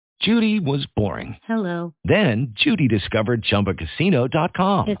Judy was boring. Hello. Then Judy discovered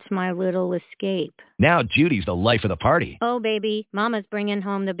ChumbaCasino.com. It's my little escape. Now Judy's the life of the party. Oh, baby, mama's bringing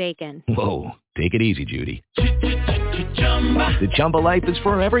home the bacon. Whoa, take it easy, Judy. The Chumba life is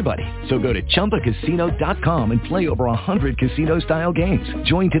for everybody. So go to ChumbaCasino.com and play over 100 casino-style games.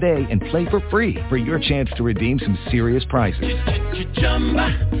 Join today and play for free for your chance to redeem some serious prizes.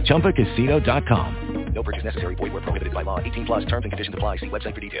 ChumbaCasino.com. No purchase necessary. Void where prohibited by law. 18 plus terms and conditions apply. See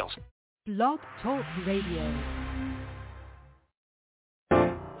website for details. Blog Talk Radio.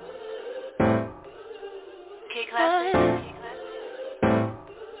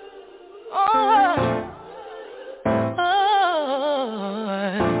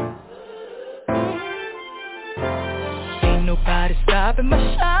 Ain't nobody stopping my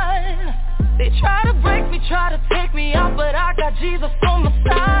shine. They try to break me, try to take me out, but I got Jesus on my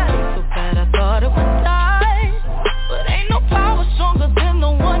side. So bad I thought it would die, but ain't no power stronger than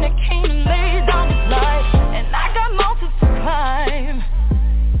the one that came and laid down his life. And I got mountains to climb,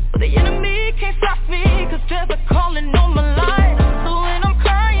 but the enemy can't stop me, cause there's a calling on my life. So when I'm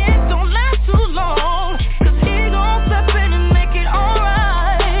crying, don't last too long, cause he gon' step in and make it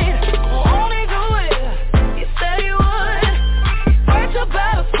alright. Won't he do it? He said he would. Fight your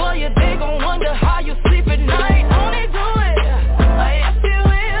battles for you, they gon' wonder how you sleep at night. Won't he do it? Yes he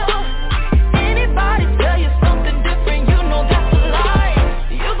will. Anybody tell you something different, you know that's a lie.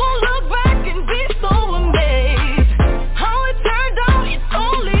 You gon' look back and be so amazed how it turned out, it's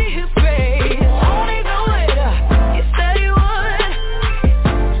only his grace. Won't he do it? He said he would.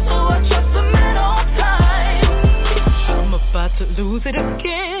 So I trust him at all times. I'm about to lose it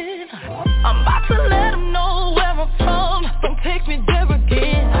again. I'm about to let him know where I'm from. Don't take me there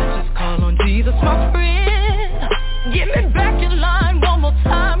again. I just call on Jesus, my friend. Get me back in line one more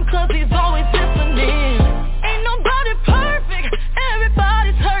time, cause he's always listening. Ain't nobody perfect,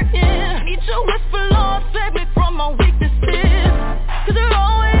 everybody's hurting. Need your whisper, Lord, save me from my weaknesses, cause you're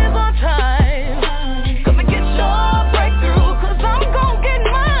always on time. Come and get your breakthrough, cause I'm gon' get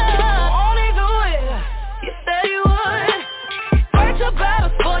mine. Won't he do it? He said he would. Fight your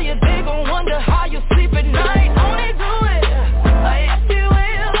battles for you, they gon' wonder how you sleep at night. Won't he do it? Yes he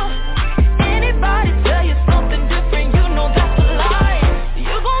will. Anybody tell you something different, you know that's a lie.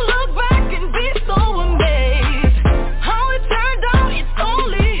 You gon' look back and be so amazed how it turned out, it's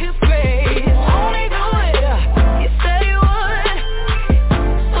only his grace. Won't he do it? He said he would.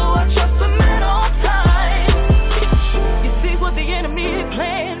 So I trust him at all times. You see what the enemy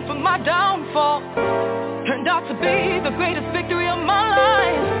planned for my downfall turned out to be the greatest victory of my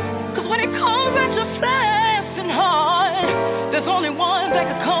life. Cause when it comes at you fast and hard, there's only one that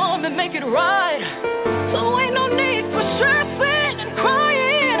can come and make it right. So ain't no need for stressing and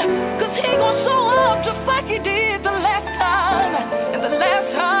crying, cause he gon' show up just like he did the last time. And the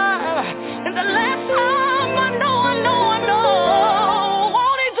last time, and the last time, I know.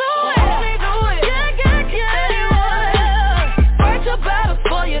 Won't he do it? Yeah, he would. Fight your battles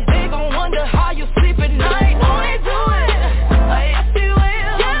for you, they gon' wonder how you sleep at night. Won't he do it? Yes he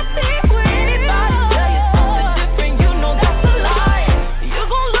will. Anybody tell you something different, you know that's a lie. You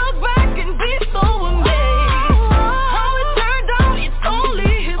gon' look back and be so amazed how it turned out, it's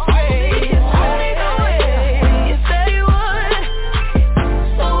only his grace. Won't he do it? He said he would.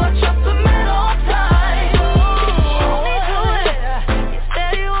 So I trust him at all times. Won't he do it? He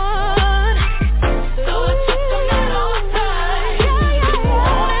said he would. So I trust him at all times.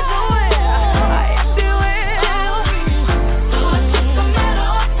 Won't he do it? Yes he will. So I trust him at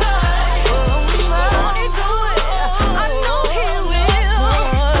all times. Won't he do it? I know he will.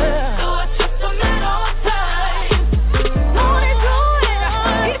 So I trust him at all times. Won't he do it?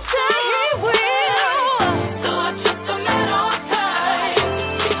 He said he will. So I trust him at all times.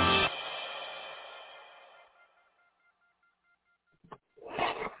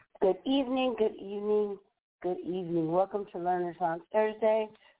 Good evening, good evening, good evening. Welcome to Learners on Thursday.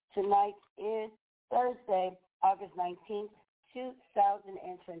 Tonight is Thursday, August 19th,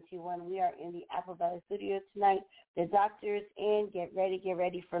 2021. We are in the Apple Valley studio tonight. The doctor's in. Get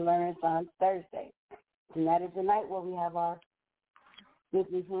ready for Learners on Thursday. Tonight is the night where we have our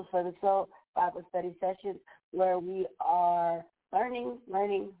weekly Food for the Soul Bible study session where we are learning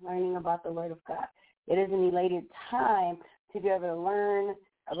about the Word of God. It is an elated time to be able to learn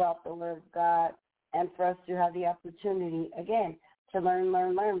about the Word of God and for us to have the opportunity, again, to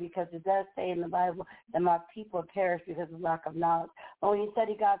learn, because it does say in the Bible that my people perish because of lack of knowledge. But when you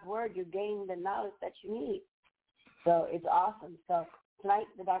study God's Word, you're gaining the knowledge that you need. So it's awesome. So tonight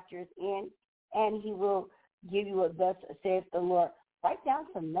the doctor is in, and he will give you what thus saith the Lord. Write down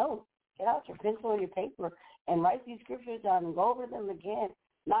some notes. Get out your pencil and your paper and write these scriptures down and go over them again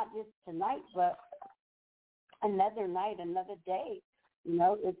not just tonight, but another night, another day. You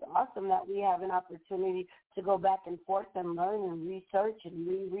know, it's awesome that we have an opportunity to go back and forth and learn and research and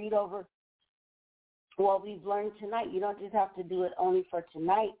reread over what we've learned tonight. You don't just have to do it only for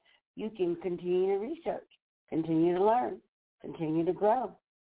tonight. You can continue to research, continue to learn, continue to grow.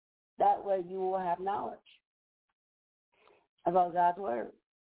 That way you will have knowledge about God's Word.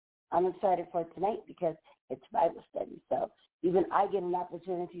 I'm excited for tonight because it's Bible study. So even I get an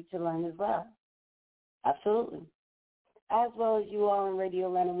opportunity to learn as well. Absolutely. As well as you all in Radio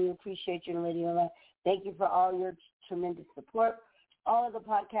Land, and we appreciate you in Radio Land. Thank you for all your tremendous support. All of the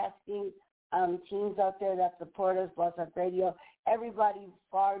podcasting teams out there that support us, Blog Talk Radio, everybody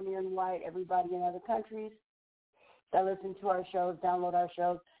far, near, and wide, everybody in other countries that listen to our shows, download our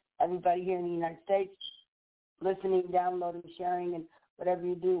shows, everybody here in the United States, listening, downloading, sharing, and whatever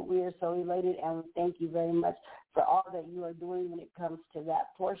you do, we are so elated, and we thank you very much for all that you are doing when it comes to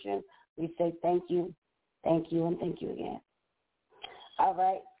that portion. We say thank you, and thank you again. All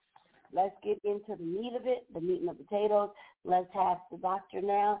right, let's get into the meat of it, the meat and the potatoes. Let's have the doctor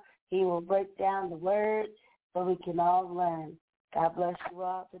now. He will break down the word so we can all learn. God bless you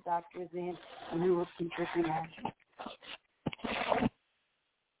all. The doctor is in, and we will keep this in action.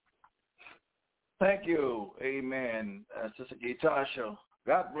 Thank you. Amen. Sister Gitasha,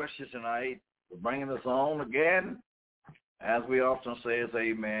 God bless you tonight for bringing us on again. As we often say, is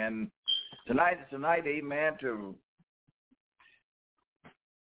amen. Tonight is tonight, amen, to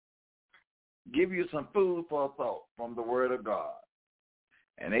give you some food for thought from the Word of God.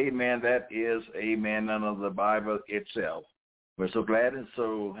 And amen, that is, amen, none of the Bible itself. We're so glad and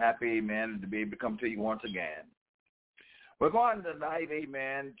so happy, amen, to be able to come to you once again. We're going tonight,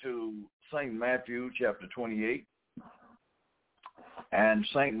 amen, to St. Matthew chapter 28 and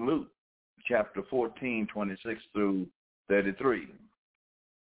St. Luke chapter 14, 26 through 33.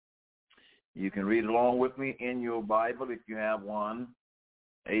 You can read along with me in your Bible if you have one.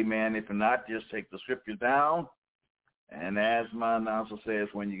 Amen. If not, just take the scripture down. And as my announcer says,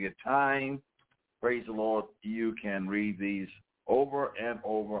 when you get time, praise the Lord, you can read these over and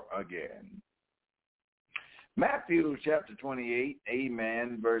over again. Matthew chapter 28,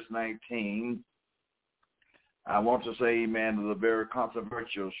 amen, verse 19. I want to say amen to the very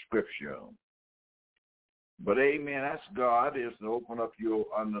controversial scripture. But amen, ask God is to open up your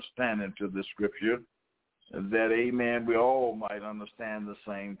understanding to the scripture, that amen, we all might understand the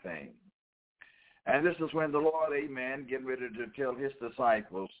same thing. And this is when the Lord, amen, getting ready to tell his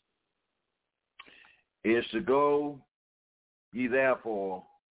disciples, is to go ye therefore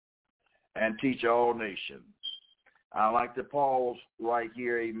and teach all nations. I like to pause right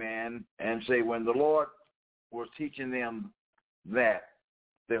here, amen, and say when the Lord was teaching them that,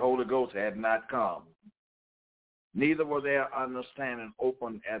 the Holy Ghost had not come. Neither were their understanding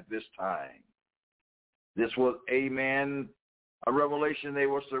open at this time. This was, amen, a revelation they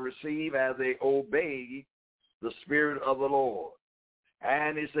were to receive as they obeyed the Spirit of the Lord.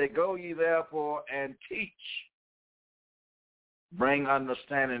 And he said, go ye therefore and teach, bring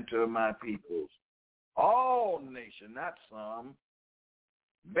understanding to my peoples. All nations, not some,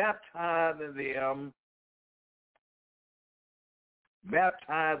 baptizing them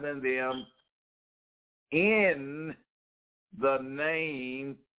in the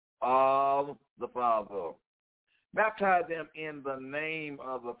name of the Father. Baptize them in the name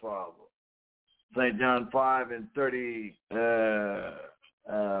of the Father. St. John 5 and 30.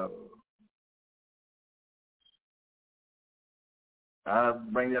 I'll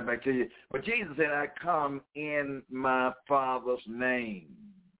bring that back to you. But Jesus said, I come in my Father's name.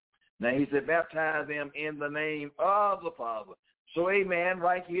 Now he said, baptize them in the name of the Father. So, amen,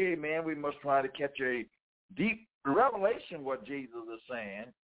 right here, amen, we must try to catch a deep revelation what Jesus is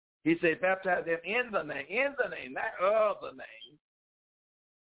saying. He said, baptize them in the name, not of the name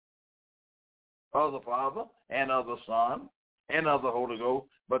of the Father and of the Son and of the Holy Ghost,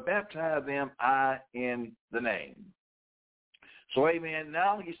 but baptize them in the name. So, amen,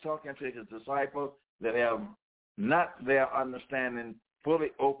 now he's talking to his disciples that have not their understanding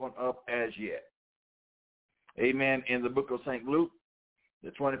fully opened up as yet. Amen. In the book of St. Luke,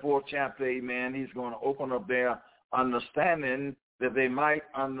 the 24th chapter, amen, he's going to open up their understanding that they might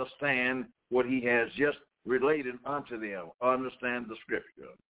understand what he has just related unto them, understand the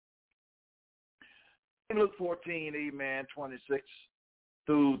scripture. In Luke 14, amen, 26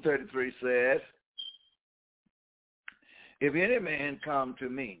 through 33 says, if any man come to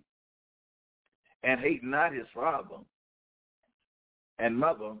me and hate not his father and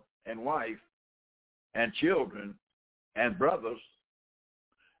mother and wife and children and brothers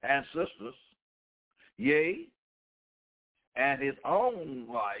and sisters, yea, and his own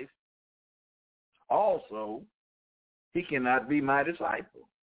life, also, he cannot be my disciple.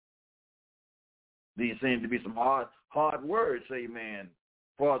 These seem to be some hard words, amen,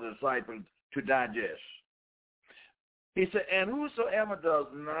 for the disciple to digest. He said, and whosoever does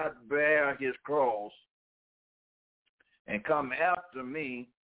not bear his cross and come after me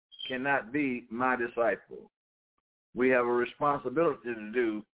cannot be my disciple. We have a responsibility to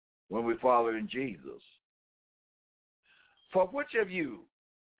do when we follow in Jesus. For which of you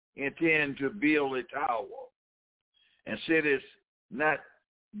intend to build a tower and sit it not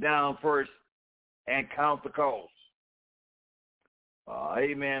down first and count the cost?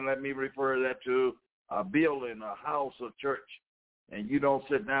 Amen. Let me refer that to a building, a house, a church, and you don't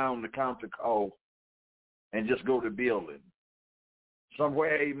sit down to count the cost and just go to building.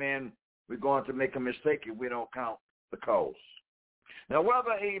 Somewhere, amen, we're going to make a mistake if we don't count the cost. Now,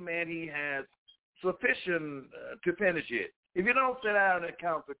 whether, amen, he has sufficient to finish it. If you don't sit down and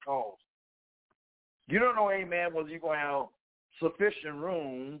count the cost, you don't know, amen, whether you're going to have sufficient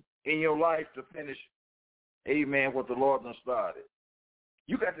room in your life to finish, amen, what the Lord has started.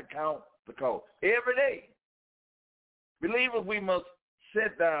 You got to count the cost every day. Believers, we must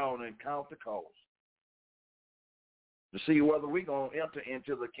sit down and count the cost to see whether we're going to enter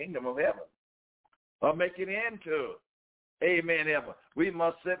into the kingdom of heaven or make it into, amen, heaven. We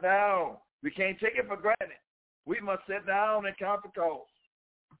must sit down. We can't take it for granted. We must sit down and count the cost.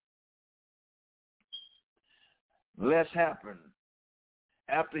 Less happen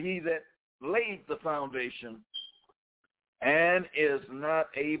after he that laid the foundation and is not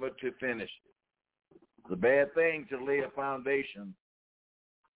able to finish it. It's a bad thing to lay a foundation,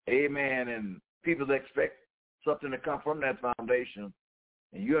 amen, and people that expect something to come from that foundation,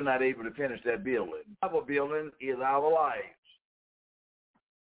 and you're not able to finish that building. Our building is our lives.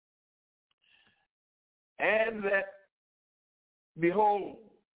 And that, behold,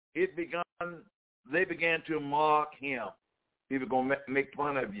 they began to mock him. People going to make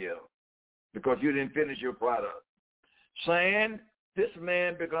fun of you because you didn't finish your product, saying, this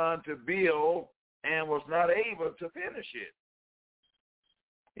man began to build and was not able to finish it.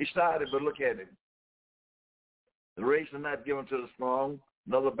 He started, but look at him. The race is not given to the strong,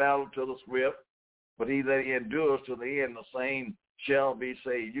 nor the battle to the swift, but he that endures to the end, the same shall be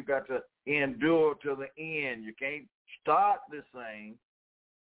saved. You got to endure to the end. You can't start this thing.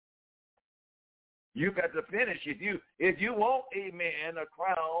 You got to finish. If you want, amen, a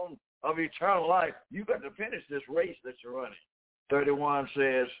crown of eternal life, you got to finish this race that you're running. 31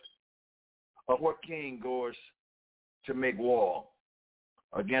 says, of what king goes to make war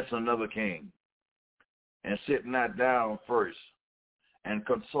against another king, and sit not down first and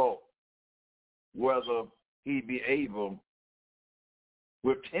consult whether he be able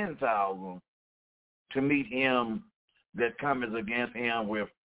with 10,000 to meet him that cometh against him with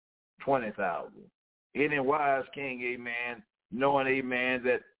 20,000. Any wise king, amen, knowing, amen,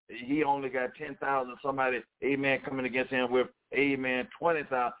 that he only got 10,000, somebody, amen, coming against him with, amen,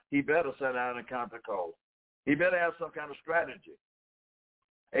 20,000, he better sit down and count the cost. He better have some kind of strategy.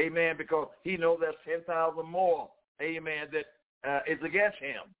 Amen, because he knows there's 10,000 more, amen, that is against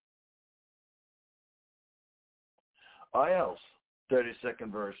him. Or else, 32nd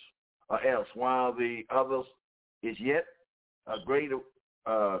verse, or else, while the others is yet a great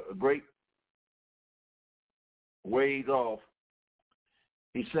ways off,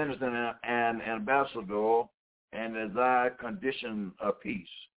 he sends an ambassador and desired condition of peace.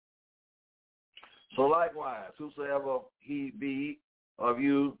 So likewise, whosoever he be of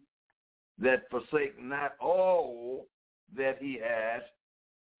you that forsake not all that he has,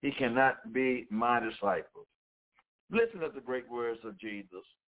 he cannot be my disciple. Listen to the great words of Jesus.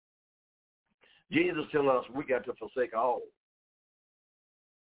 Jesus tells us we got to forsake all.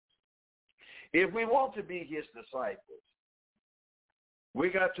 If we want to be his disciples, we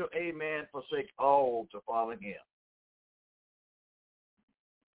got to, amen, forsake all to follow him.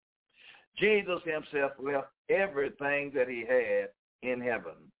 Jesus himself left everything that he had in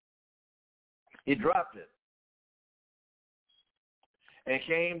heaven. He dropped it and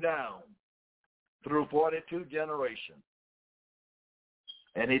came down through 42 generations.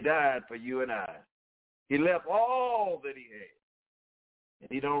 And he died for you and I. He left all that he had.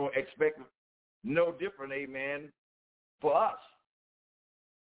 And he don't expect no different, amen, for us.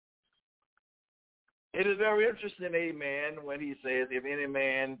 It is very interesting, amen, when he says, if any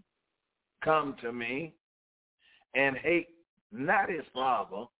man come to me and hate not his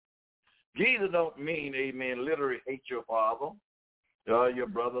father. Jesus don't mean, amen, literally hate your father, your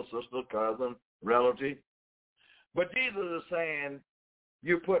brother, sister, cousin, relative. But Jesus is saying,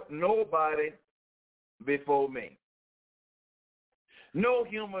 you put nobody before me. No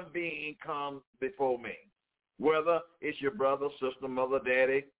human being comes before me, whether it's your brother, sister, mother,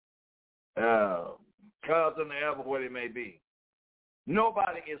 daddy, cousin, ever what it may be.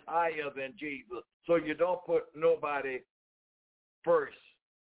 Nobody is higher than Jesus, so you don't put nobody first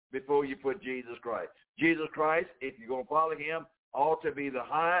before you put Jesus Christ. Jesus Christ, if you're going to follow him, ought to be the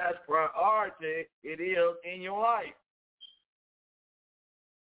highest priority it is in your life.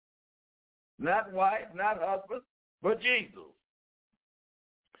 Not wife, not husband, but Jesus.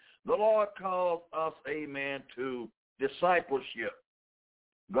 The Lord calls us, amen, to discipleship.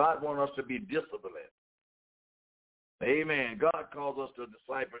 God wants us to be disciplined. Amen. God calls us to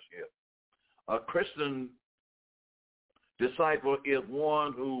discipleship. A Christian disciple is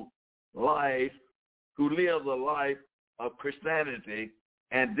one who lives a life of Christianity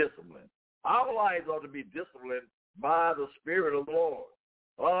and discipline. Our lives ought to be disciplined by the Spirit of the Lord,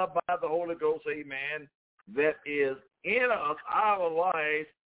 or by the Holy Ghost, amen, that is in us. Our lives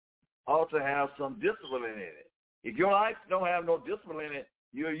ought to have some discipline in it. If your life don't have no discipline in it,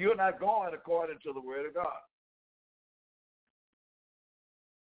 you're not going according to the Word of God.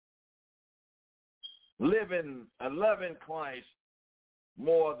 Loving Christ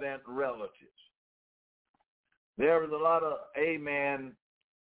more than relatives. There is a lot of, amen,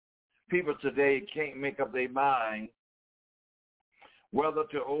 people today can't make up their mind whether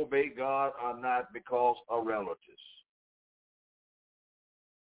to obey God or not because of relatives.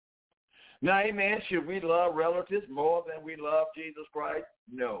 Now, amen, should we love relatives more than we love Jesus Christ?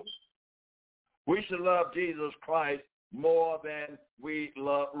 No. We should love Jesus Christ more than we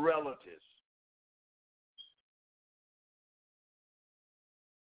love relatives.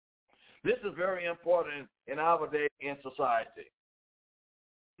 This is very important in our day in society.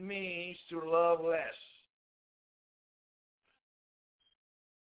 It means to love less.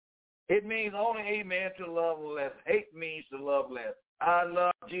 It means only, amen, to love less. Hate means to love less. I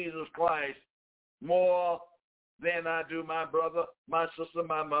love Jesus Christ more than I do my brother, my sister,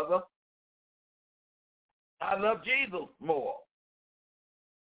 my mother. I love Jesus more.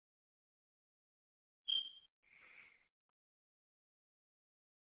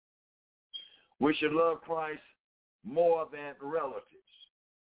 We should love Christ more than relatives.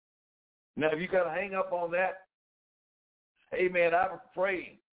 Now, if you got to hang up on that, amen, I would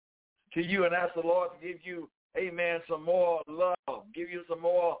pray to you and ask the Lord to give you, amen, some more love, give you some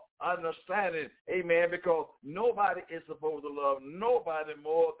more understanding, amen, because nobody is supposed to love nobody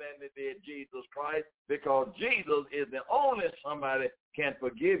more than they did Jesus Christ, because Jesus is the only somebody can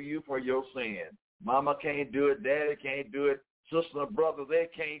forgive you for your sin. Mama can't do it, daddy can't do it, sister and brother, they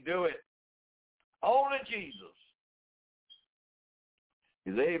can't do it. Only Jesus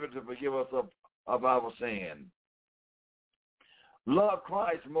is able to forgive us of our sin. Love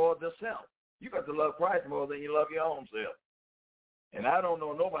Christ more than self. You got to love Christ more than you love your own self. And I don't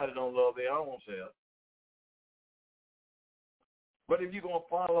know nobody don't love their own self. But if you're going to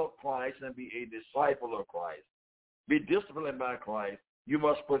follow Christ and be a disciple of Christ, be disciplined by Christ, you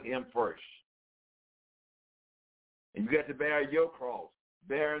must put him first. And you got to bear your cross,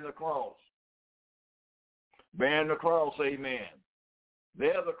 bearing the cross. Bearing the cross, amen.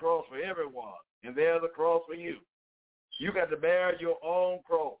 There's the cross for everyone, and there's the cross for you. You got to bear your own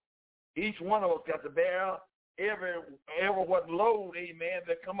cross. Each one of us got to bear every what load, amen,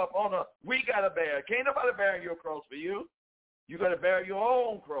 that come up on us. We got to bear. Can't nobody bear your cross for you. You got to bear your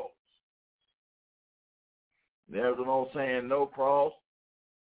own cross. There's an old saying, no cross,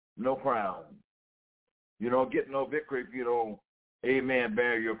 no crown. You don't get no victory if you don't, amen,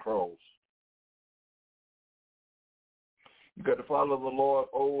 bear your cross. You got to follow the Lord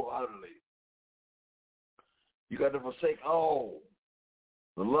wholeheartedly. You got to forsake all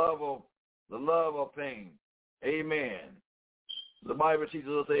the love of things. Amen. The Bible teaches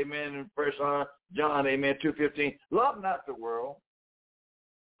us, amen, in 1 John, amen, 2:15. Love not the world.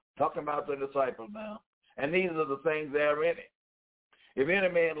 Talking about the disciples now. And these are the things that are in it. If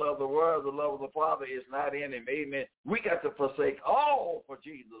any man love the world, the love of the Father is not in him. Amen. We got to forsake all for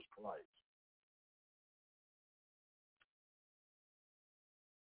Jesus Christ.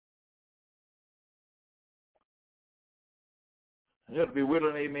 You have to be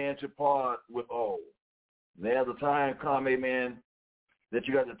willing, amen, to part with all. There's a time come, amen, that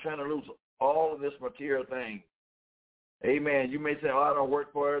you got to turn loose all of this material thing. Amen. You may say, oh, I don't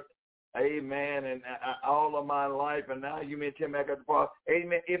work for it. Amen. And all of my life, and now you may tell me I got to depart.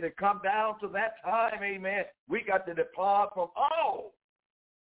 Amen. If it come down to that time, amen, we got to depart from all.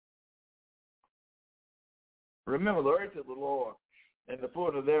 Remember, the earth is the Lord, and the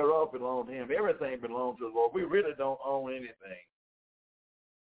fullness thereof belongs to him. Everything belongs to the Lord. We really don't own anything.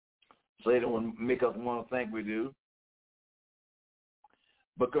 Satan will make us want to think we do.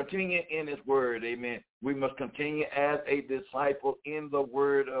 but continue in his word, amen. We must continue as a disciple in the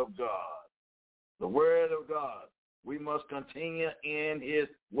word of God. The word of God. We must continue in his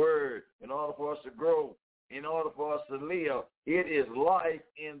word in order for us to grow, in order for us to live. It is life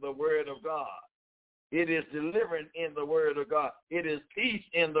in the word of God. It is deliverance in the word of God. It is peace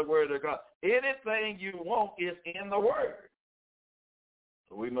in the word of God. Anything you want is in the word.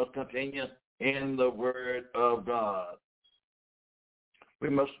 So we must continue in the word of God. We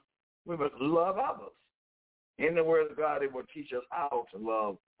must love others. In the word of God, it will teach us how to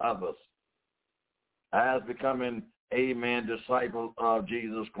love others as becoming, amen, disciples of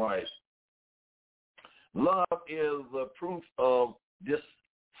Jesus Christ. Love is the proof of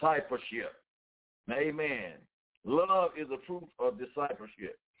discipleship. Amen. Love is the proof of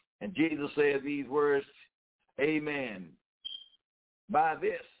discipleship. And Jesus said these words, amen, by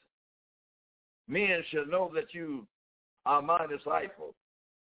this, men shall know that you are my disciples,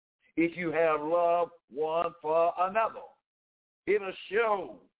 if you have love one for another. It'll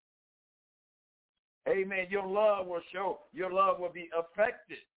show. Amen. Your love will show. Your love will be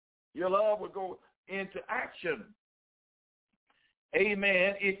affected. Your love will go into action.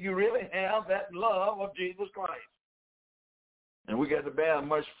 Amen. If you really have that love of Jesus Christ. And we got to bear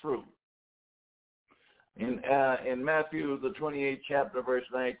much fruit. In Matthew, the 28th chapter, verse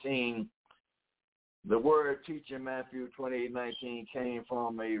 19, the word teach in Matthew 28:19 came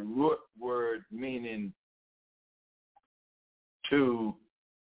from a root word meaning to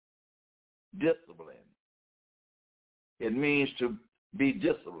discipline. It means to be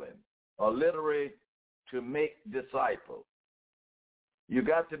disciplined, or literally to make disciples. You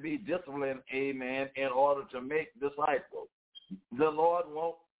got to be disciplined, amen, in order to make disciples. The Lord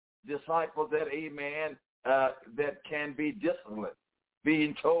wants disciples that, amen, that can be disciplined,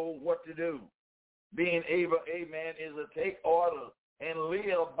 being told what to do, being able, amen, is to take order and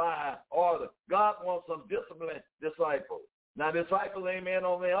live by order. God wants some disciplined disciples. Now, disciples, amen,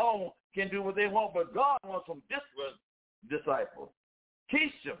 on their own can do what they want, but God wants some disciplined disciples.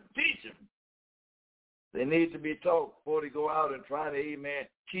 Teach them. They need to be taught before they go out and try to, amen,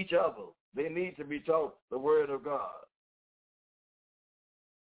 teach others. They need to be taught the word of God.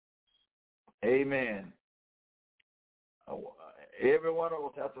 Amen. Every one of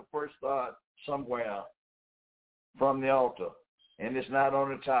us has to first start somewhere from the altar, and it's not on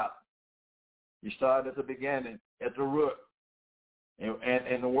the top. You start at the beginning, at the root,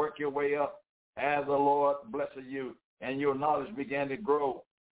 and work your way up as the Lord blesses you, and your knowledge began to grow.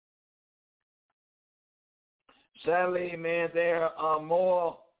 Sadly, amen, there are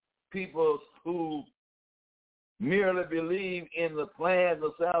more people who merely believe in the plans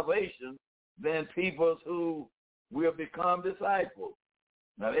of salvation than people who will become disciples.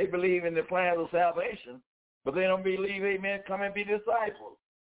 Now, they believe in the plans of salvation, but they don't believe, amen, come and be disciples.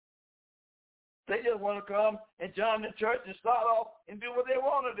 They just want to come and join the church and start off and do what they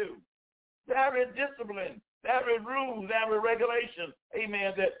want to do. There is discipline. There is rules. There is regulation,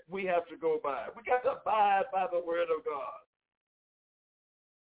 amen, that we have to go by. We got to abide by the word of God.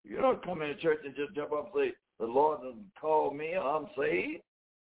 You don't come into church and just jump up and say, the Lord called me, I'm saved.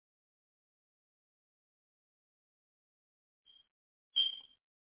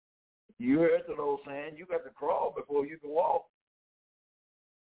 You heard the old saying, you got to crawl before you can walk.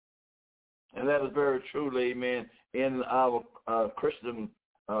 And that is very truly, amen, in our Christian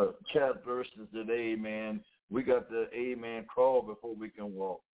characteristics today, amen. We got to, amen, crawl before we can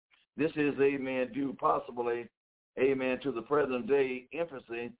walk. This is, amen, due possibly, amen, to the present day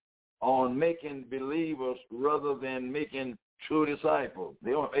emphasis on making believers rather than making true disciples.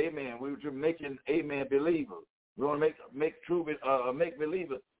 They want, amen, we were making, amen, believers. We want to make true, make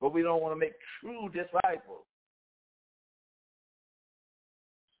believers, but we don't want to make true disciples.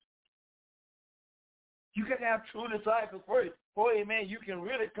 You can have true disciples first, before, amen, you can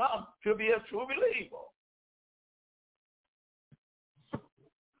really come to be a true believer.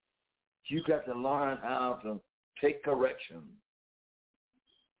 You got to learn how to take correction.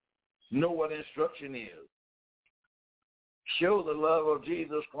 Know what instruction is. Show the love of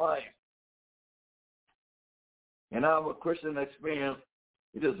Jesus Christ. In our Christian experience,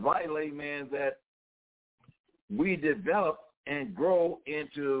 it is vital, amen, that we develop and grow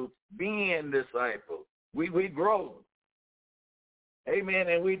into being disciples. We grow, amen,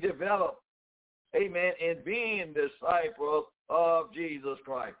 and we develop, amen, in being disciples of Jesus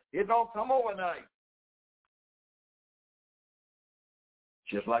Christ. It don't come overnight.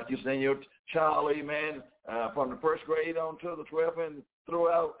 Just like you send your child, amen, from the first grade on to the 12th and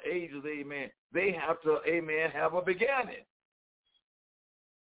throughout ages, amen, they have to, amen, have a beginning.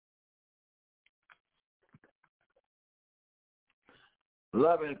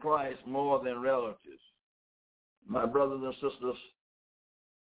 loving Christ more than relatives. My brothers and sisters,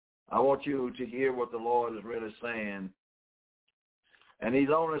 I want you to hear what the Lord is really saying. And he's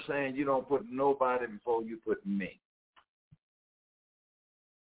only saying you don't put nobody before you put me.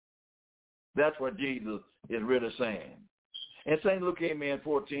 That's what Jesus is really saying. In St. Luke, amen,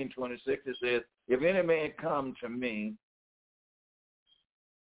 14:26, it says, if any man come to me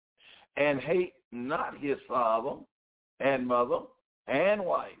and hate not his father and mother and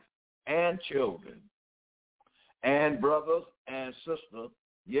wife and children and brothers and sisters,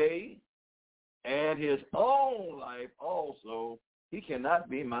 yea, and his own life also, he cannot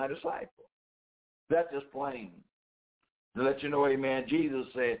be my disciple. That's just plain. To let you know, amen, Jesus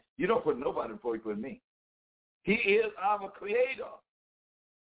said, you don't put nobody before you put me. He is our creator.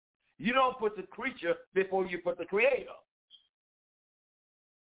 You don't put the creature before you put the creator.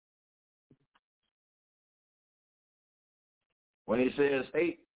 When he says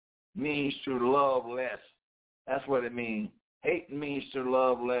hate means to love less, that's what it means. Hate means to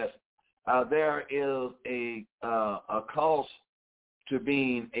love less. There is a cost to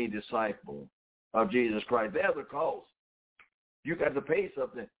being a disciple of Jesus Christ. There's a cost. You got to pay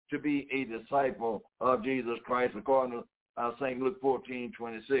something to be a disciple of Jesus Christ, according to St. Luke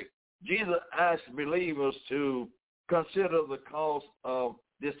 14:26. Jesus asked believers to consider the cost of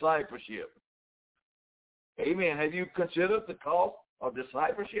discipleship. Amen. Have you considered the cost of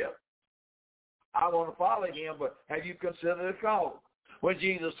discipleship? I want to follow him, but have you considered the cost? When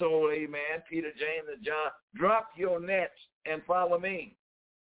Jesus told, amen, Peter, James, and John, drop your nets and follow me.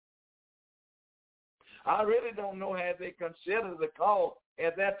 I really don't know had they considered the cost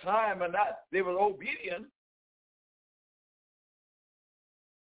at that time or not. They were obedient.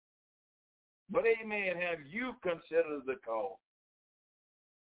 But, amen, have you considered the cost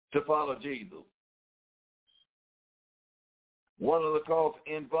to follow Jesus? One of the costs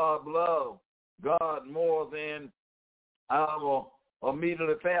involved love God more than our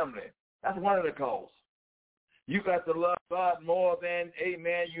immediate family. That's one of the costs. You got to love God more than,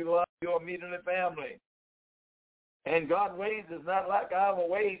 amen, you love your immediate family. And God's ways is not like our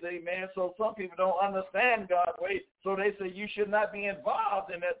ways, amen. So some people don't understand God's ways. So they say you should not be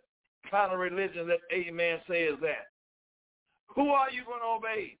involved in that kind of religion that, amen, says that. Who are you going to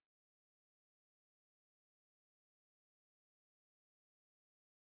obey?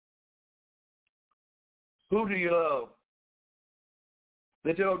 Who do you love?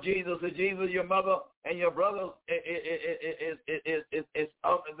 They told Jesus, that Jesus, your mother and your brothers,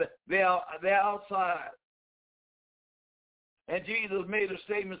 they're outside. And Jesus made a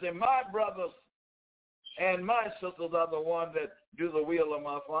statement saying, my brothers and my sisters are the ones that do the will of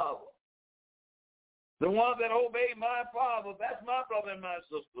my Father. The ones that obey my Father, that's my brother and my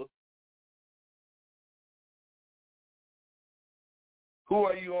sister. Who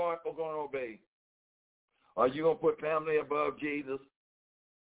are you going to obey? Are you going to put family above Jesus?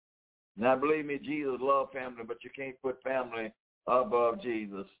 Now, believe me, Jesus loved family, but you can't put family above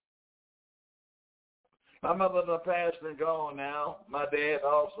Jesus. My mother done passed and gone now. My dad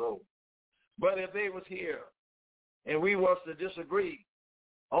also. But if they was here and we was to disagree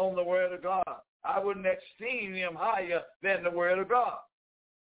on the word of God, I wouldn't esteem him higher than the word of God.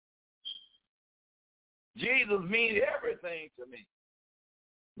 Jesus means everything to me.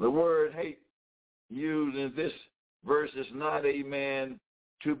 The word hate used in this verse is not, amen,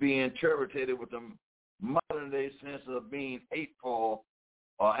 to be interpreted with the modern day sense of being hateful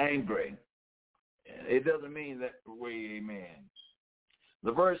or angry. It doesn't mean that way, amen.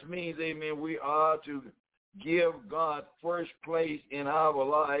 The verse means, amen, we are to give God first place in our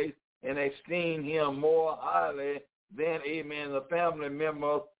life and esteem him more highly than, amen, the family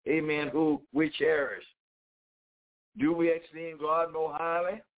members, amen, who we cherish. Do we esteem God more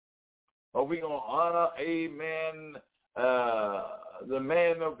highly? Are we going to honor, amen, the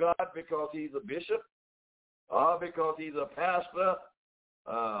man of God because he's a bishop, or because he's a pastor,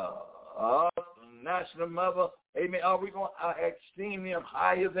 or national mother? Amen. Are we going to esteem him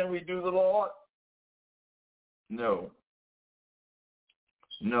higher than we do the Lord? No.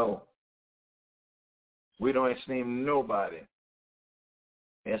 No. We don't esteem nobody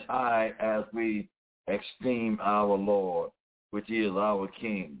as high as we esteem our Lord, which is our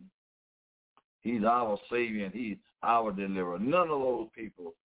King. He's our Savior, and he's our deliverer. None of those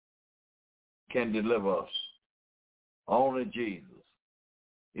people can deliver us. Only Jesus.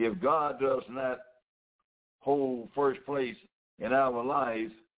 If God does not hold first place in our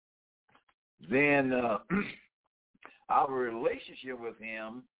lives, then our relationship with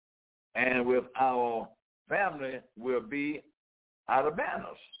him and with our family will be out of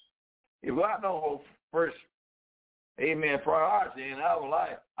balance. If God don't hold first, amen, priority in our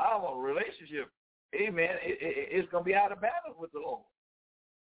life, our relationship, amen, it's going to be out of balance with the Lord.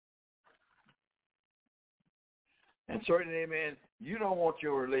 And certainly, amen, you don't want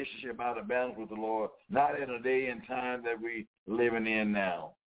your relationship out of balance with the Lord, not in a day and time that we living in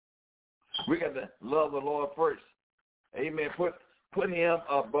now. We got to love the Lord first. Amen. Put him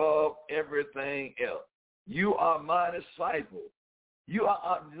above everything else. You are my disciple. You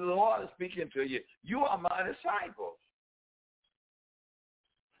are the Lord is speaking to you. You are my disciples.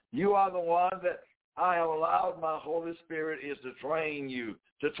 You are the one that I have allowed my Holy Spirit is to train you,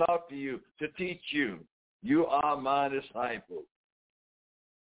 to talk to you, to teach you. You are my disciples.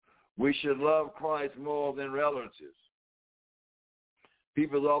 We should love Christ more than relatives.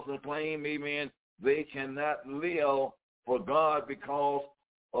 People often claim, amen, they cannot live for God because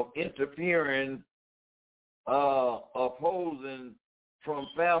of interfering, opposing from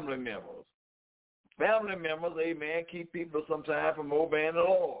family members. Family members, amen, keep people sometimes from obeying the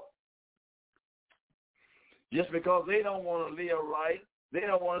Lord. Just because they don't want to live right, they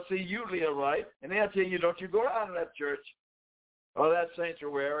don't want to see you live right, and they'll tell you, don't you go down to that church or that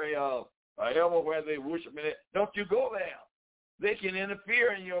sanctuary or everywhere they worship in it. Don't you go there. They can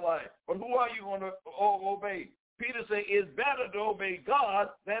interfere in your life. But who are you going to obey? Peter said, it's better to obey God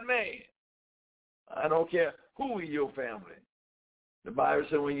than man. I don't care who in your family. The Bible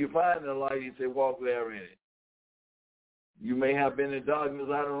said when you find the light, he said, walk there in it. You may have been in darkness,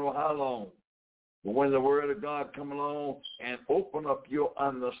 I don't know how long. But when the word of God come along and open up your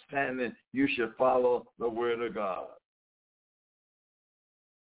understanding, you should follow the word of God.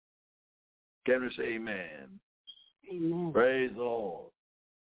 Can we say amen? Amen. Praise the Lord.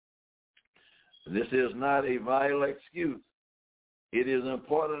 This is not a vital excuse. It is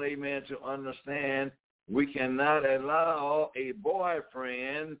important, amen, to understand we cannot allow a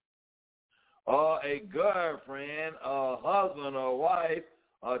boyfriend or a girlfriend or husband or wife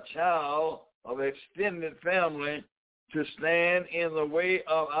or child of extended family to stand in the way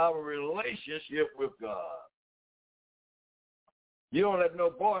of our relationship with God. You don't let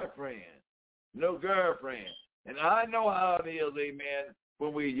no boyfriend, no girlfriend. And I know how it is, amen,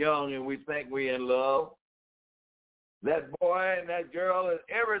 when we're young and we think we're in love. That boy and that girl is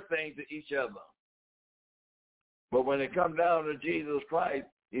everything to each other. But when it comes down to Jesus Christ,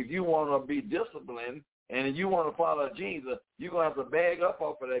 if you want to be disciplined and you want to follow Jesus, you're going to have to bag up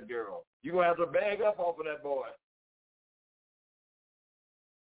off of that girl. You're going to have to bag up off of that boy.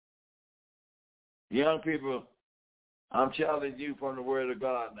 Young people, I'm challenging you from the word of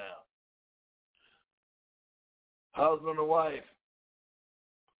God now. Husband or wife,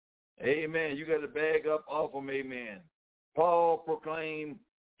 amen, you got to bag up off them, amen. Paul proclaimed,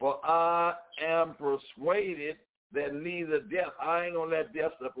 for I am persuaded that neither death, I ain't going to let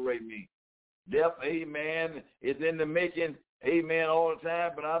death separate me. Death, amen, is in the making, amen, all the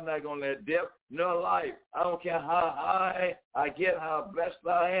time, but I'm not going to let death nor life. I don't care how high I get, how blessed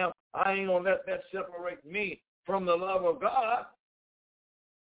I am, I ain't going to let that separate me from the love of God.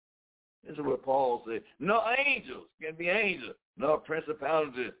 This is what Paul said. No angels can be angels, no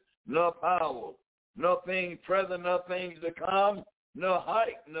principalities, no power, no things present, no things to come, no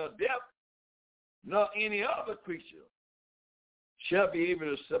height, no depth, no any other creature shall be able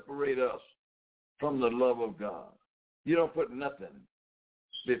to separate us from the love of God. You don't put nothing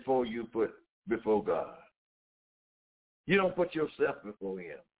before you put before God. You don't put yourself before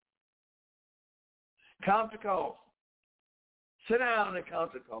him. Count the cost. Sit down and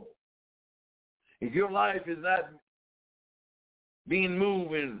count the cost. If your life is not being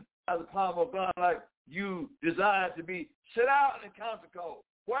moved by the power of God like you desire to be, sit down and count the cost.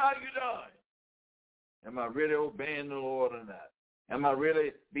 What are you doing? Am I really obeying the Lord or not? Am I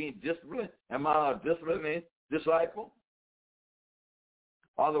really being disciplined? Am I a disciplined disciple?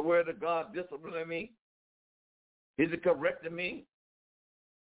 Are the word of God disciplining me? Is it correcting me?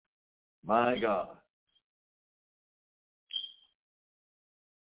 My God.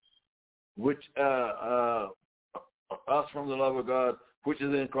 Which us from the love of God, which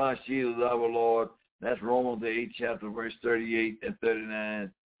is in Christ Jesus our Lord. That's Romans the 8th chapter, verse 38 and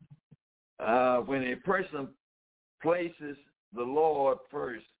 39. When a person places the Lord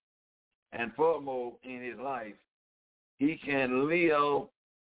first and foremost in his life, he can live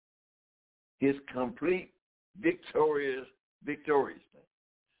his complete victoriously,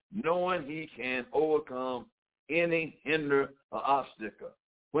 knowing he can overcome any hinder or obstacle.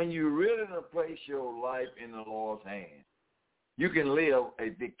 When you really place your life in the Lord's hand, you can live a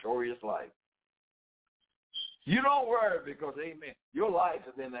victorious life. You don't worry because, amen, your life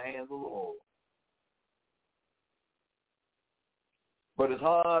is in the hands of the Lord. But it's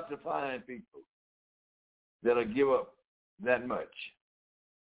hard to find people that'll give up that much.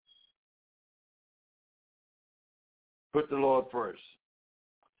 Put the Lord first.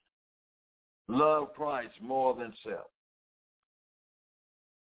 Love Christ more than self.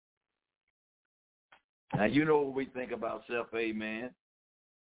 Now, you know what we think about self, amen.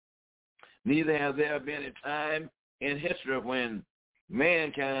 Neither has there been a time in history when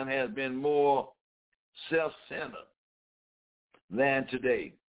mankind has been more self-centered than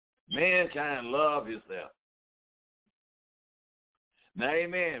today. Mankind loves himself. Now,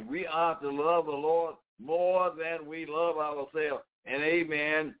 amen, we are to love the Lord more than we love ourselves. And,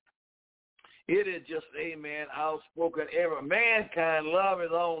 amen, it is just, amen, outspoken error. Mankind loves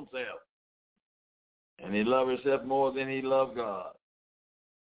his own self. And he loves himself more than he loves God.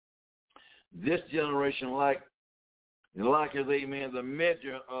 This generation like is, amen, the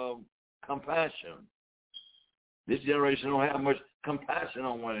measure of compassion. This generation don't have much compassion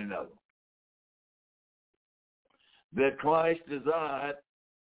on one another. That Christ desired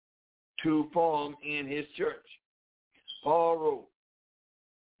to form in his church. Paul wrote,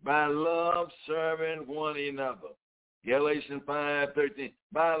 by love serving one another. Galatians 5:13.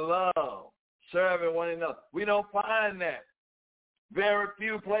 By love serving one another. We don't find that. Very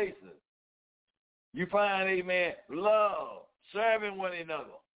few places. You find, amen, love, serving one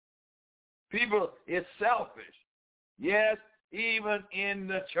another. People is selfish. Yes, even in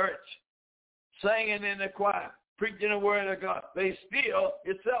the church, singing in the choir, preaching the word of God, they still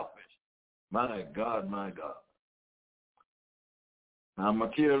is selfish. My God, my God. Now,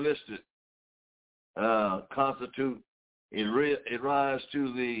 materialistic constitute, it rise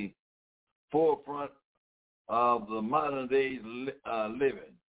to the forefront of the modern day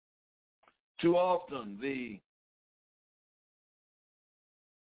living. Too often,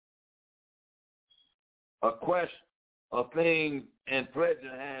 a question of things and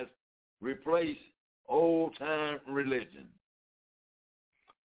pleasure has replaced old-time religion.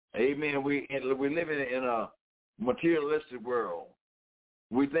 Amen. We're living in a materialistic world.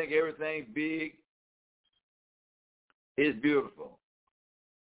 We think everything big is beautiful.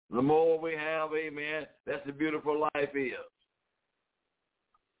 The more we have, amen, that's the beautiful life is.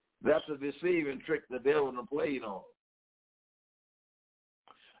 That's a deceiving trick the devil has played on.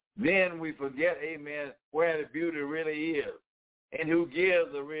 Then we forget, amen, where the beauty really is and who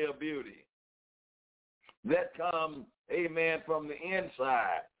gives the real beauty. That comes, amen, from the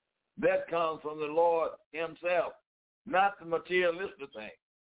inside. That comes from the Lord himself, not the materialistic thing.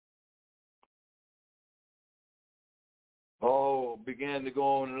 Paul began to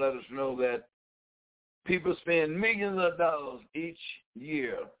go on and let us know that people spend millions of dollars each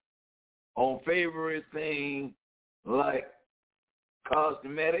year on favorite things like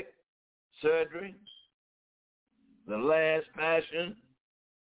cosmetic surgery, the last fashion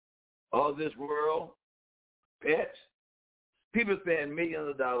of this world, pets. People spend millions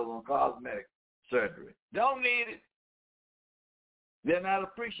of dollars on cosmetic surgery. Don't need it. They're not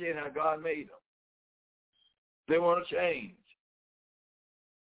appreciating how God made them. They want to change.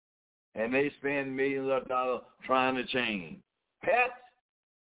 And they spend millions of dollars trying to change. Pets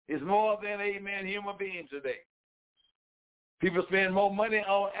is more than, amen, human beings today. People spend more money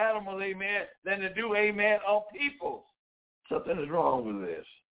on animals, amen, than they do, amen, on people. Something is wrong with this.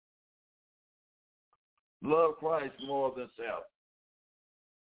 Love Christ more than self.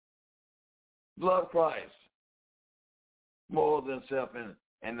 Love Christ more than self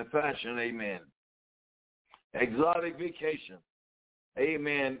and the fashion, amen. Exotic vacation.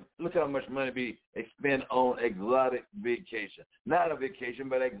 Amen. Look how much money be spent on exotic vacation. Not a vacation,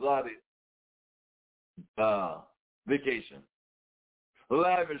 but exotic vacation.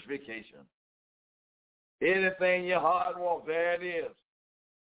 Lavish vacation. Anything your heart wants, there it is.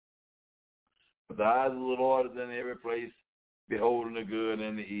 But the eyes of the Lord is in every place, beholding the good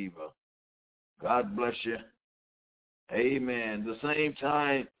and the evil. God bless you. Amen. At the same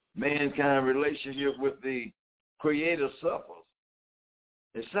time, mankind relationship with the Creator suffers.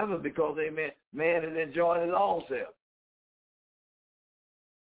 It suffers because, amen, man is enjoying his own self.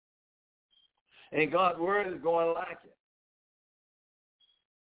 And God's word is going like it.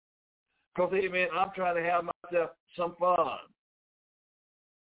 Because, amen, I'm trying to have myself some fun.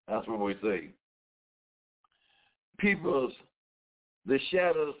 That's what we see. The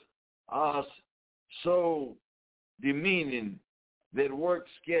shadows are so demeaning that work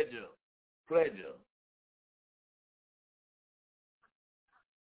schedule, pleasure,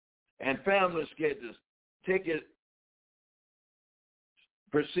 and family schedules take it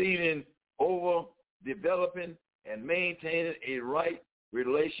proceeding over developing and maintaining a right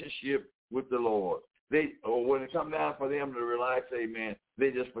relationship with the Lord. When it comes down for them to relax, amen,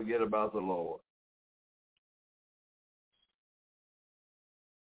 they just forget about the Lord.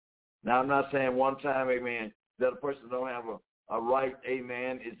 Now, I'm not saying one time, amen, that a person don't have a right,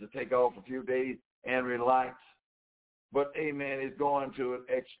 amen, is to take off a few days and relax. But, amen, it's going to an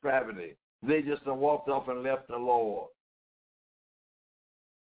extravagance. They just walked off and left the Lord.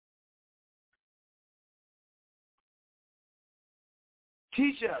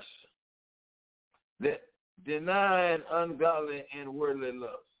 Teach us that denying ungodly and worldly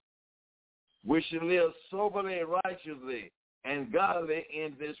lust, we should live soberly, righteously, and godly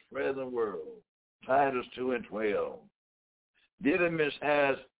in this present world. Titus 2:12. Didymus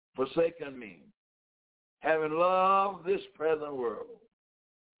has forsaken me, having loved this present world,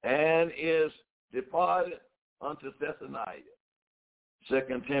 and is departed unto Thessalonica.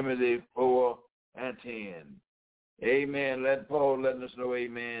 2 Timothy 4:10. Amen. Let Paul letting us know,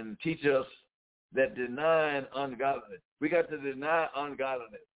 amen. Teach us that denying ungodliness. We got to deny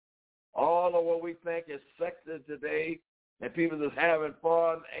ungodliness. All of what we think is sexy today, and people that's having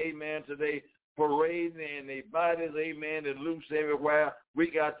fun, amen, today, parading and their bodies, amen, is loose everywhere. We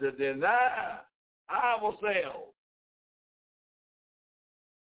got to deny ourselves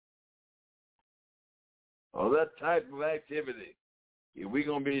of that type of activity. If we're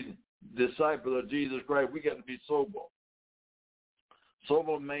going to be disciples of Jesus Christ, we got to be sober.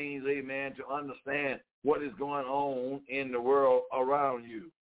 Sober means, amen, to understand what is going on in the world around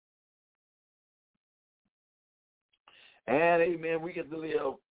you. And, amen, we get to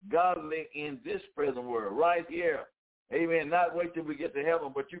live godly in this present world, right here. Amen. Not wait till we get to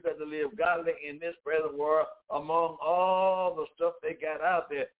heaven, but you got to live godly in this present world among all the stuff they got out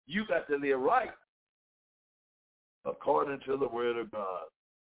there. You got to live right according to the word of God.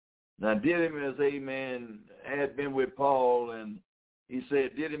 Now, Didymus, amen, had been with Paul, and he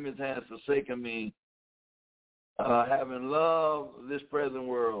said, Didymus has forsaken me, having loved this present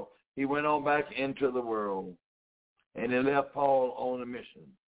world. He went on back into the world, and he left Paul on a mission.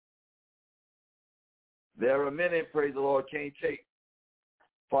 There are many, praise the Lord, can't take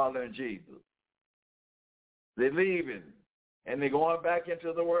following Jesus. They're leaving, and they're going back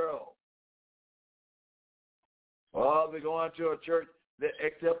into the world. Or they're going to a church that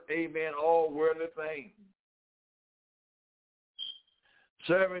accepts, amen, all worldly things.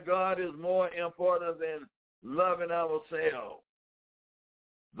 Serving God is more important than loving ourselves.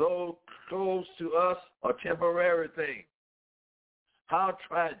 Those close to us are temporary things. How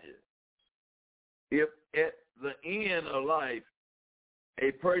tragic if at the end of life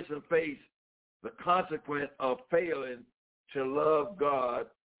a person faces the consequence of failing to love God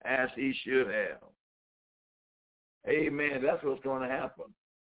as he should have. Amen. That's what's going to happen.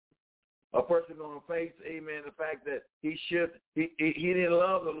 A person going to face, amen, the fact that he didn't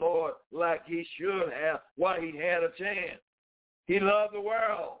love the Lord like he should have while he had a chance. He loved the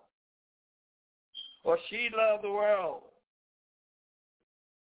world, or she loved the world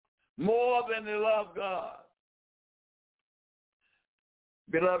more than they love God.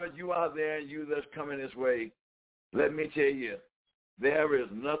 Beloved, you out there and you that's coming this way, let me tell you, there is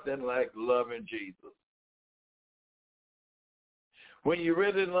nothing like loving Jesus. When you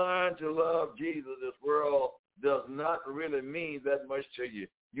really learn to love Jesus, this world does not really mean that much to you.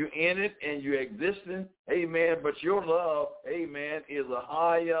 You're in it and you're existing, amen, but your love, amen, is a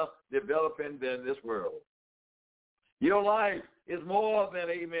higher developing than this world. Your life is more than,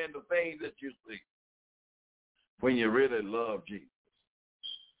 amen, the things that you see when you really love Jesus.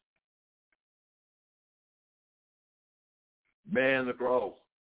 Bearing the cross.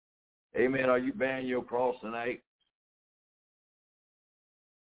 Amen. Are you bearing your cross tonight?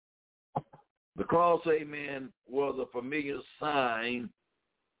 The cross, amen, was a familiar sign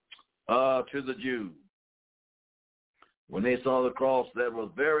to the Jews. When they saw the cross, that was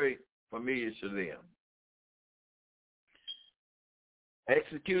very familiar to them.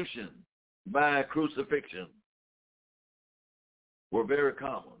 Execution by crucifixion were very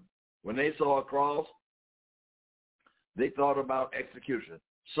common. When they saw a cross, they thought about execution.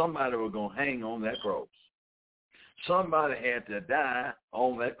 Somebody was going to hang on that cross. Somebody had to die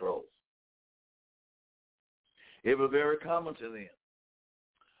on that cross. It was very common to them.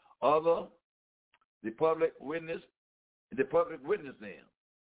 The public witnessed them.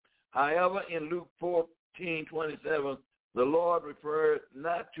 However, in Luke 14:27, the Lord referred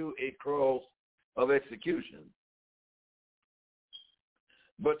not to a cross of execution,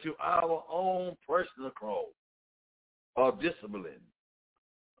 but to our own personal cross of discipline.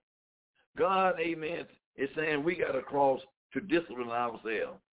 God, amen, is saying we got a cross to discipline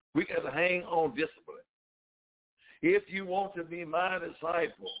ourselves. We got to hang on discipline. If you want to be my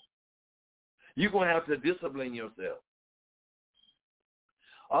disciple, you're going to have to discipline yourself.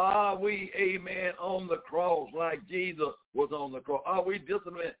 Are we, amen, on the cross like Jesus was on the cross? Are we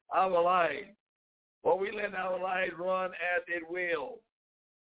disciplining our life? Or we letting our lives run as it will?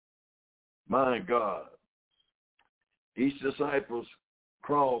 My God. Each disciple's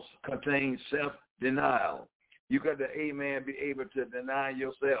cross contains self-denial. You got to, amen, be able to deny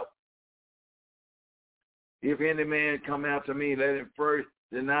yourself. If any man come after me, let him first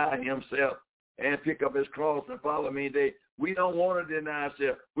deny himself and pick up his cross and follow me. We don't want to deny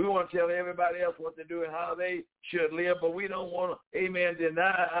ourselves. We want to tell everybody else what to do and how they should live, but we don't want to, amen,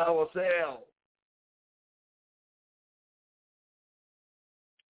 deny ourselves.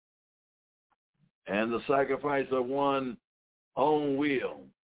 And the sacrifice of one's own will.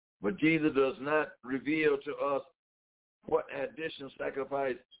 But Jesus does not reveal to us what additional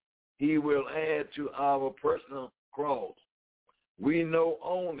sacrifice he will add to our personal cross. We know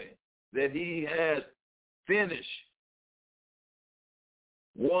only that he has finished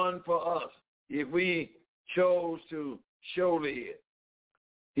one for us if we chose to surely it.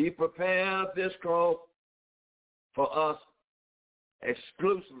 He prepared this cross for us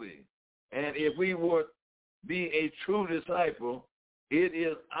exclusively. And if we would be a true disciple, it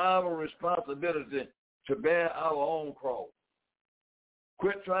is our responsibility to bear our own cross.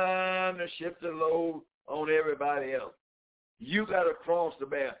 Quit trying to shift the load on everybody else. You got a cross to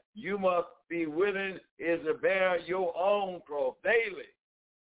bear. You must be willing to bear your own cross daily.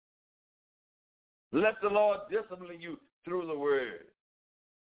 Let the Lord discipline you through the word.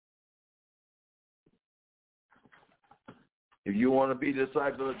 If you want to be a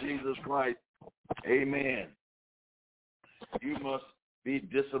disciple of Jesus Christ, amen, you must be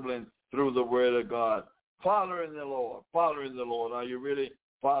disciplined through the word of God. Following the Lord. Following the Lord. Are you really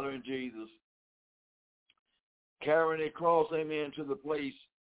following Jesus? Carrying a cross, amen, to the place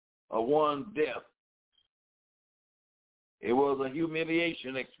of one's death. It was a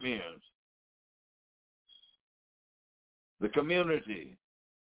humiliation experience. The community,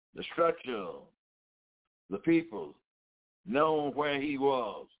 the structure, the people, known where he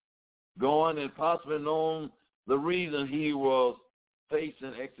was going and possibly known the reason he was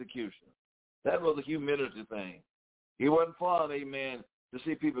facing execution. That was a humility thing. He wasn't fond, amen, to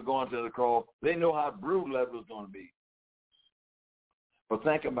see people going to the cross. They know how brutal that was going to be. But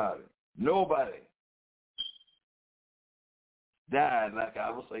think about it. Nobody died like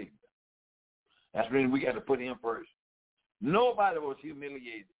our Savior. That's when we got to put him first. Nobody was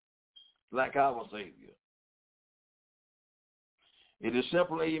humiliated like our Savior. It is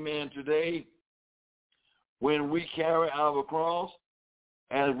simple, amen, today when we carry our cross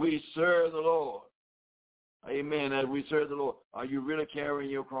as we serve the Lord. Amen, as we serve the Lord. Are you really carrying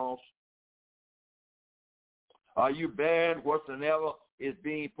your cross? Are you bearing whatsoever is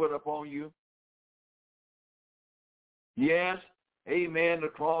being put upon you? Yes, amen, the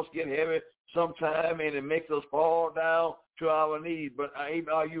cross get heavy sometime and it makes us fall down to our knees. But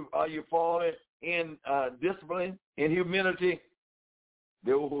are you falling in discipline, in humility?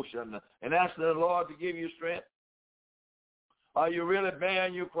 And ask the Lord to give you strength. Are you really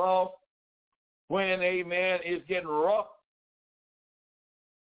bearing your cross when, amen, it's getting rough?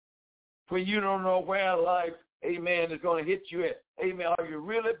 When you don't know where life, amen, is going to hit you at. Amen, are you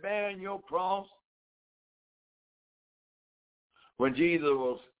really bearing your cross? When Jesus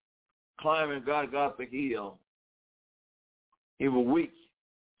was climbing God the hill, he was weak.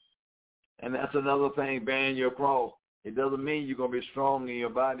 And that's another thing, bearing your cross. It doesn't mean you're going to be strong in your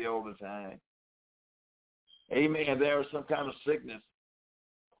body all the time. Amen. There is some kind of sickness.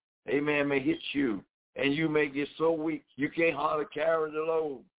 Amen. May hit you. And you may get so weak, you can't hardly carry the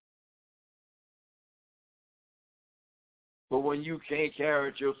load. But when you can't carry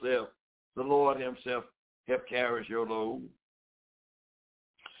it yourself, the Lord himself help carry your load.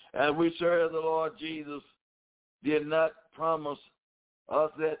 As we serve the Lord, Jesus did not promise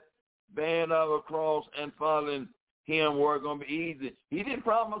us that bearing our cross and following him were going to be easy. He didn't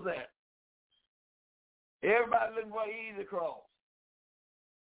promise that. Everybody looking for an easy cross.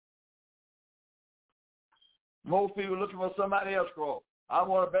 Most people looking for somebody else's cross. I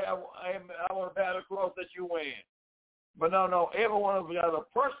want to bear the cross that you wear. But no, every one of us got a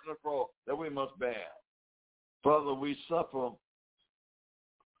personal cross that we must bear. Father, we suffer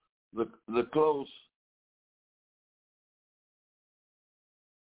the close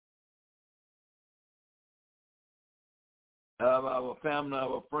of our family,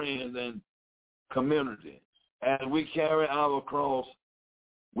 our friends, and community. As we carry our cross,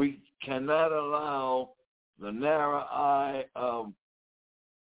 we cannot allow the narrow eye of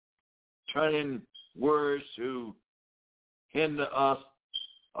turning words to hinder us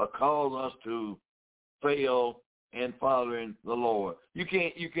or cause us to fail in following the Lord. You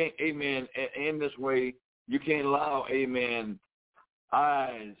can't, amen, in this way, you can't allow, amen,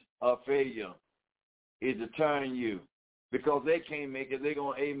 eyes of failure is to turn you. Because they can't make it, they're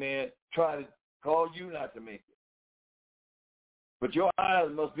going to, amen, try to call you not to make it. But your eyes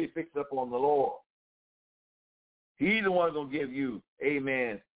must be fixed up on the Lord. He's the one going to give you,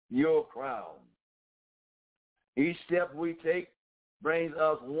 amen, your crown. Each step we take brings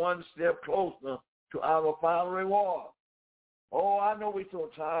us one step closer to our final reward. Oh, I know we're so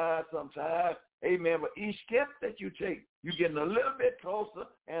tired sometimes, amen, but each step that you take, you're getting a little bit closer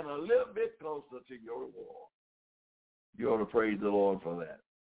and a little bit closer to your reward. You ought to praise the Lord for that.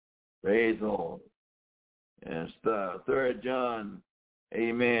 Praise the Lord. And 3 John,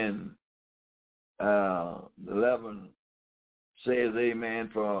 amen, 11 says, amen,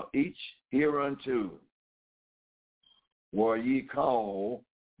 for each hereunto were ye called,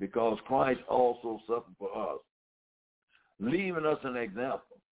 because Christ also suffered for us, leaving us an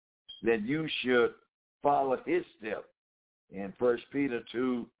example that you should follow his step in 1 Peter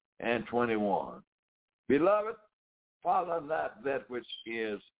 2:21. Beloved, follow not that which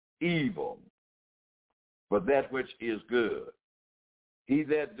is evil, but that which is good. He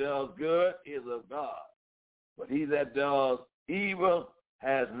that does good is of God, but he that does evil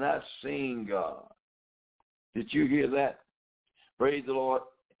has not seen God. Did you hear that? Praise the Lord.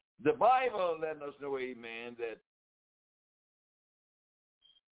 The Bible letting us know, amen, that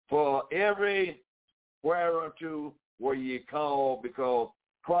for every whereunto were ye called, because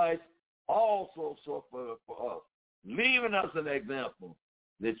Christ also suffered for us, leaving us an example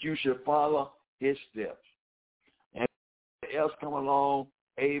that you should follow his steps. And if else come along,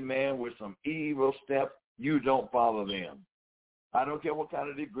 amen, with some evil steps, you don't follow them. I don't care what kind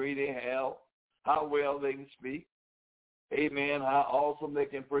of degree they have, how well they can speak, amen, how awesome they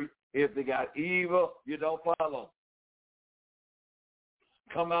can preach. If they got evil, you don't follow.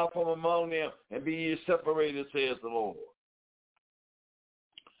 Come out from among them and be ye separated, says the Lord.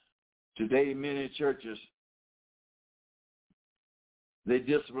 Today, many churches, they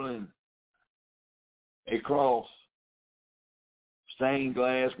discipline a cross, stained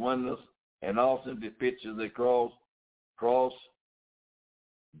glass windows, and often depicts a cross,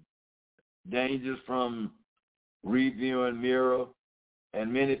 dangers from reviewing mirror,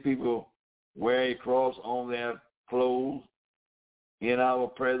 and many people wear a cross on their clothes. In our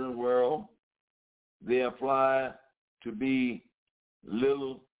present world, they apply to be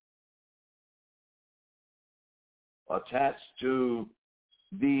little attached to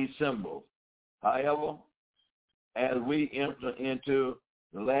these symbols. However, as we enter into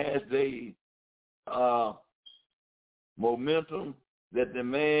the last day, momentum that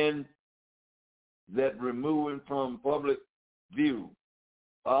demand that removing from public view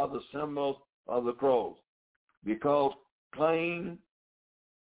are the symbols of the cross, because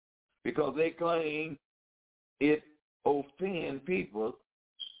they claim it offends people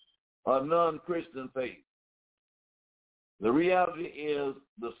of non-Christian faith. The reality is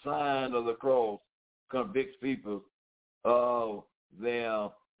the sign of the cross convicts people of their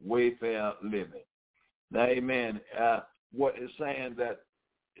wayfair living. Now, amen, what is saying that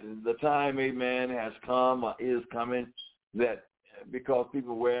the time, amen, has come or is coming that because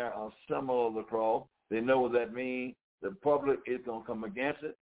people wear a symbol of the cross, they know what that means. The public is going to come against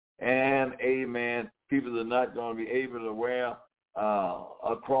it. And, amen, people are not going to be able to wear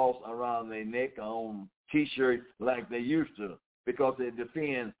a cross around their neck on T-shirts like they used to, because they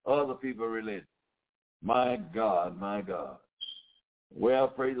defend other people's religion. My God, my God. Well,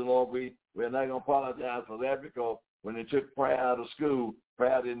 praise the Lord, we're not going to apologize for that, because when they took prayer out of school,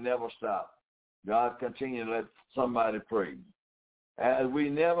 prayer didn't never stop. God continued to let somebody pray. As we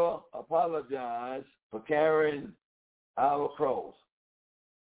never apologize for carrying our cross,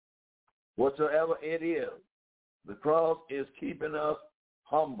 whatsoever it is, the cross is keeping us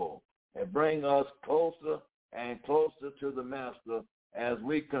humble and bring us closer and closer to the Master as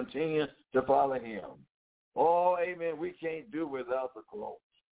we continue to follow him. Oh, amen, we can't do without the cross.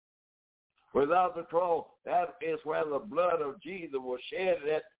 Without the cross, that is where the blood of Jesus was shed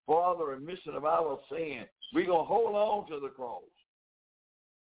at for the remission of our sin. We're going to hold on to the cross.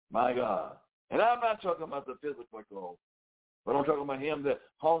 My God. And I'm not talking about the physical cross, but I'm talking about him that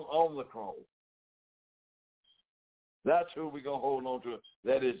hung on the cross. That's who we're going to hold on to.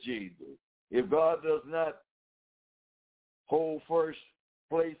 That is Jesus. If God does not hold first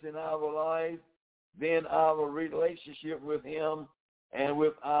place in our life, then our relationship with him and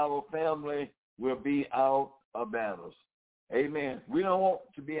with our family will be out of balance. Amen. We don't want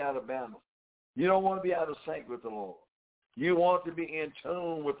to be out of balance. You don't want to be out of sync with the Lord. You want to be in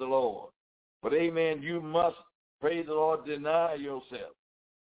tune with the Lord. But, amen, you must Praise the Lord, deny yourself.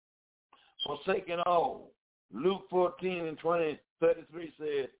 Forsaking all. Luke 14:33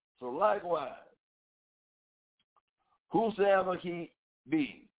 says, so likewise, whosoever he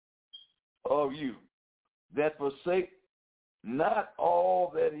be of you that forsake not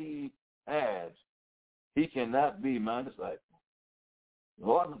all that he has, he cannot be my disciple. The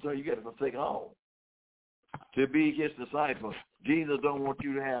Lord will tell you, you got to forsake all to be his disciple. Jesus don't want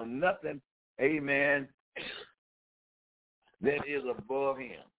you to have nothing, amen, that is above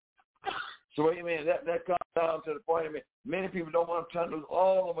him. So, amen, that comes down to the point, amen, many people don't want to turn to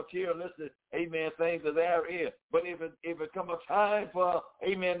all the materialistic, amen, things that there is. But if it comes a time for,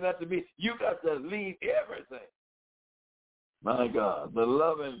 amen, that to be, you got to leave everything. My God, the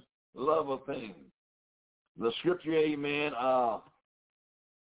love of things. The scripture, amen, are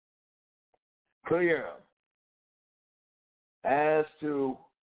clear as to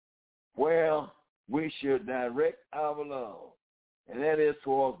where we should direct our love, and that is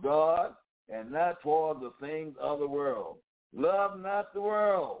towards God and not toward the things of the world. Love not the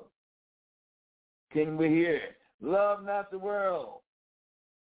world. Can we hear it? Love not the world.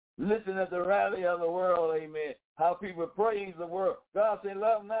 Listen at the rally of the world, amen, how people praise the world. God said,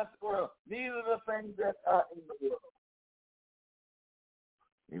 love not the world. These are the things that are in the world.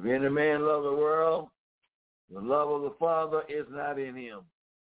 If any man love the world, the love of the Father is not in him.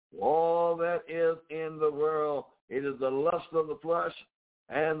 All that is in the world, it is the lust of the flesh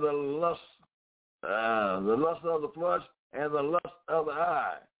and the lust of the flesh and the lust of the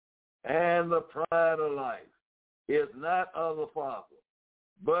eye and the pride of life is not of the Father,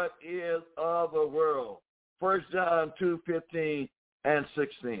 but is of the world. 1 John 2:15 and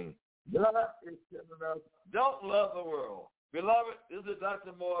 16. God is telling us, don't love the world. Beloved, this is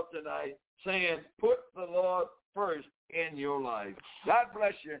Dr. Moore tonight saying, put the Lord first in your life. God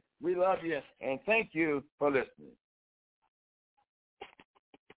bless you. We love you, and thank you for listening.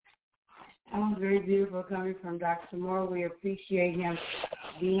 That was very beautiful coming from Dr. Moore. We appreciate him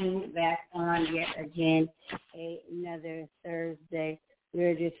being back on yet again another Thursday.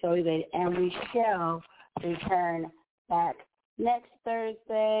 We're just so elated, and we shall return back next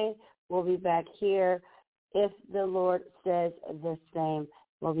Thursday. We'll be back here if the Lord says the same.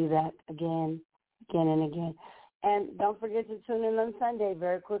 We'll be back again and again. And don't forget to tune in on Sunday.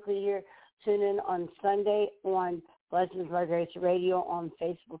 Very quickly here, tune in on Sunday on Blessings by Grace Radio on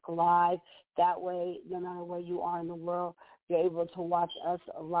Facebook Live. That way, no matter where you are in the world, you're able to watch us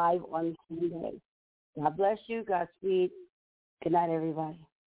live on Sunday. God bless you. Godspeed. Good night, everybody.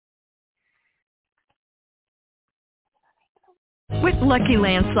 With Lucky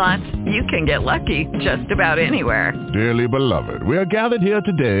Land Slots, you can get lucky just about anywhere. Dearly beloved, we are gathered here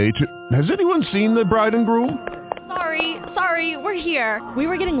today to... Has anyone seen the bride and groom? Sorry, we're here. We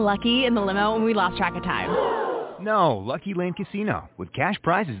were getting lucky in the limo and we lost track of time. No, Lucky Land Casino, with cash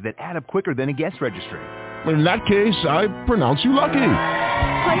prizes that add up quicker than a guest registry. In that case, I pronounce you lucky.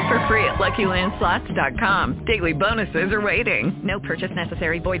 Play for free at LuckyLandSlots.com. Daily bonuses are waiting. No purchase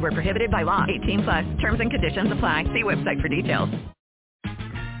necessary. Void where prohibited by law. 18+. Terms and conditions apply. See website for details.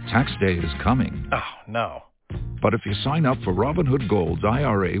 Tax day is coming. Oh, no. But if you sign up for Robinhood Gold's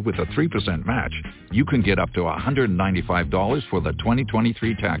IRA with a 3% match, you can get up to $195 for the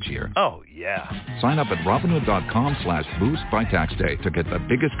 2023 tax year. Oh, yeah. Sign up at Robinhood.com/boost by tax day to get the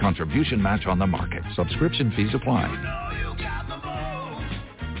biggest contribution match on the market. Subscription fees apply.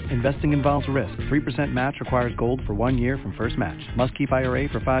 Investing involves risk. 3% match requires gold for 1 year from first match. Must keep IRA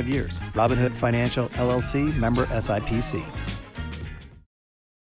for 5 years. Robinhood Financial, LLC, member SIPC.